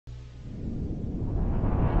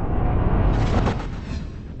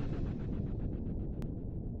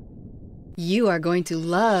You are going to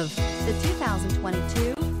love the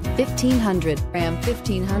 2022 1500. Ram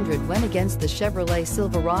 1500 went against the Chevrolet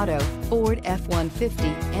Silverado, Ford F-150,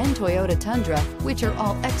 and Toyota Tundra, which are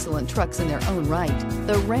all excellent trucks in their own right.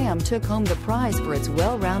 The Ram took home the prize for its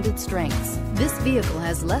well-rounded strengths. This vehicle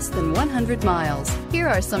has less than 100 miles. Here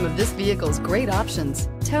are some of this vehicle's great options: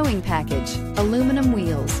 towing package, aluminum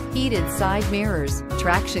wheels, heated side mirrors,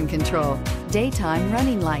 traction control, daytime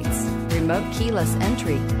running lights, remote keyless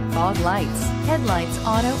entry, fog lights, headlights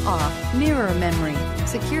auto off, mirror memory,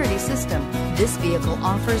 security system. This vehicle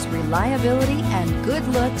offers reliability and good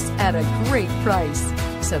looks at a great price.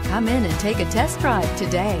 So come in and take a test drive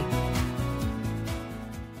today.